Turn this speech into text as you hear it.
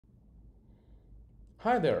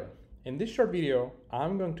Hi there! In this short video,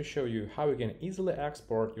 I'm going to show you how you can easily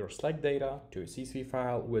export your Slack data to a CSV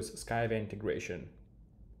file with Skyvia integration.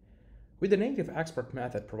 With the native export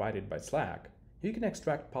method provided by Slack, you can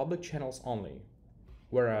extract public channels only,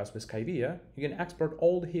 whereas with Skyvia, you can export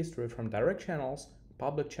all the history from direct channels,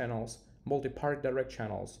 public channels, multi-party direct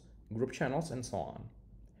channels, group channels, and so on.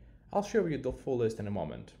 I'll show you the full list in a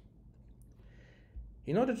moment.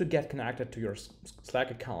 In order to get connected to your Slack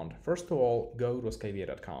account, first of all, go to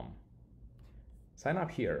skyvia.com. Sign up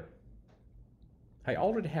here. I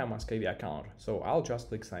already have my Skyvia account, so I'll just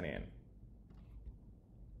click sign in.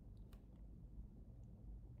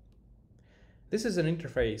 This is an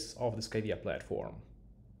interface of the Skyvia platform.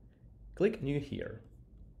 Click New here.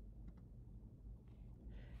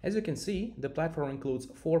 As you can see, the platform includes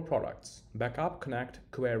 4 products: Backup, Connect,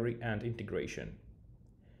 Query, and Integration.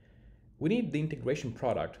 We need the integration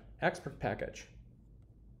product, Export Package.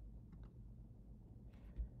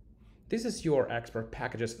 This is your Export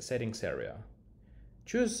Packages settings area.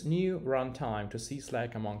 Choose New Runtime to see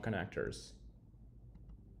Slack among connectors.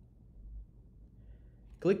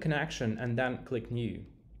 Click Connection and then click New.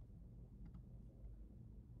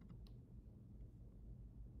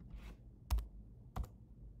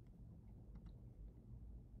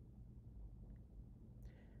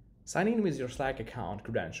 Sign in with your Slack account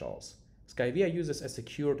credentials. Skyvia uses a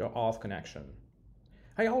secured or auth connection.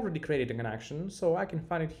 I already created a connection, so I can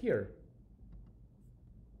find it here.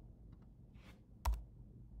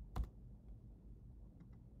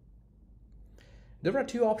 There are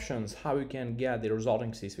 2 options how you can get the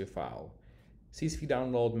resulting CSV file. CSV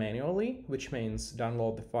download manually, which means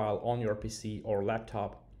download the file on your PC or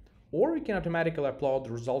laptop, or you can automatically upload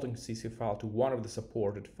the resulting CSV file to one of the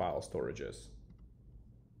supported file storages.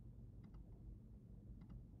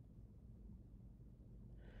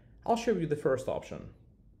 I'll show you the first option.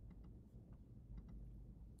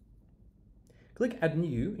 Click Add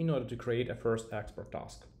New in order to create a first export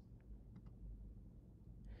task.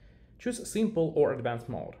 Choose Simple or Advanced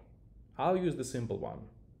mode. I'll use the simple one.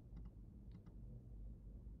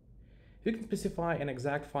 You can specify an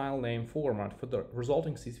exact file name format for the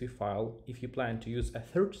resulting CSV file if you plan to use a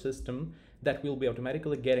third system that will be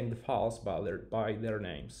automatically getting the files by their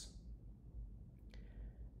names.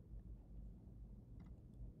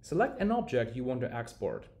 Select an object you want to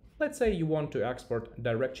export. Let's say you want to export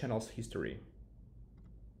direct channels history.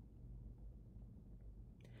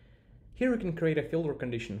 Here you can create a filter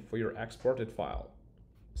condition for your exported file.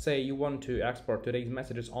 Say you want to export today's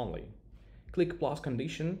messages only. Click plus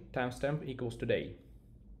condition timestamp equals today.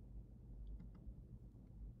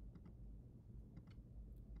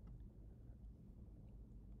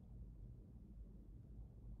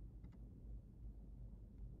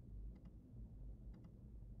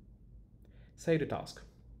 Save the task.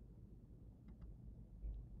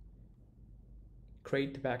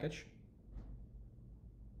 Create the package.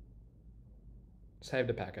 Save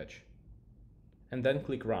the package. And then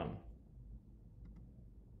click Run.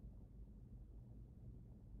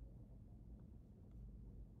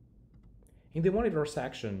 In the Monitor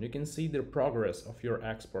section, you can see the progress of your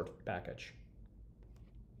export package.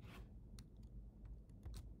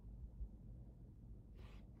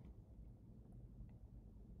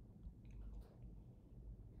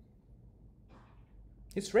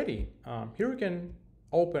 It's ready. Here you can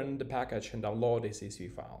open the package and download a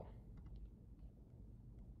CSV file.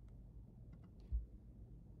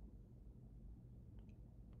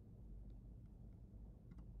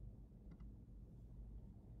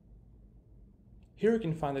 Here you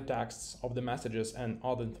can find the texts of the messages and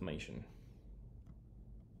other information.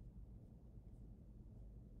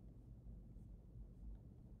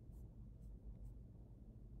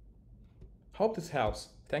 Hope this helps.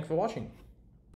 Thanks for watching.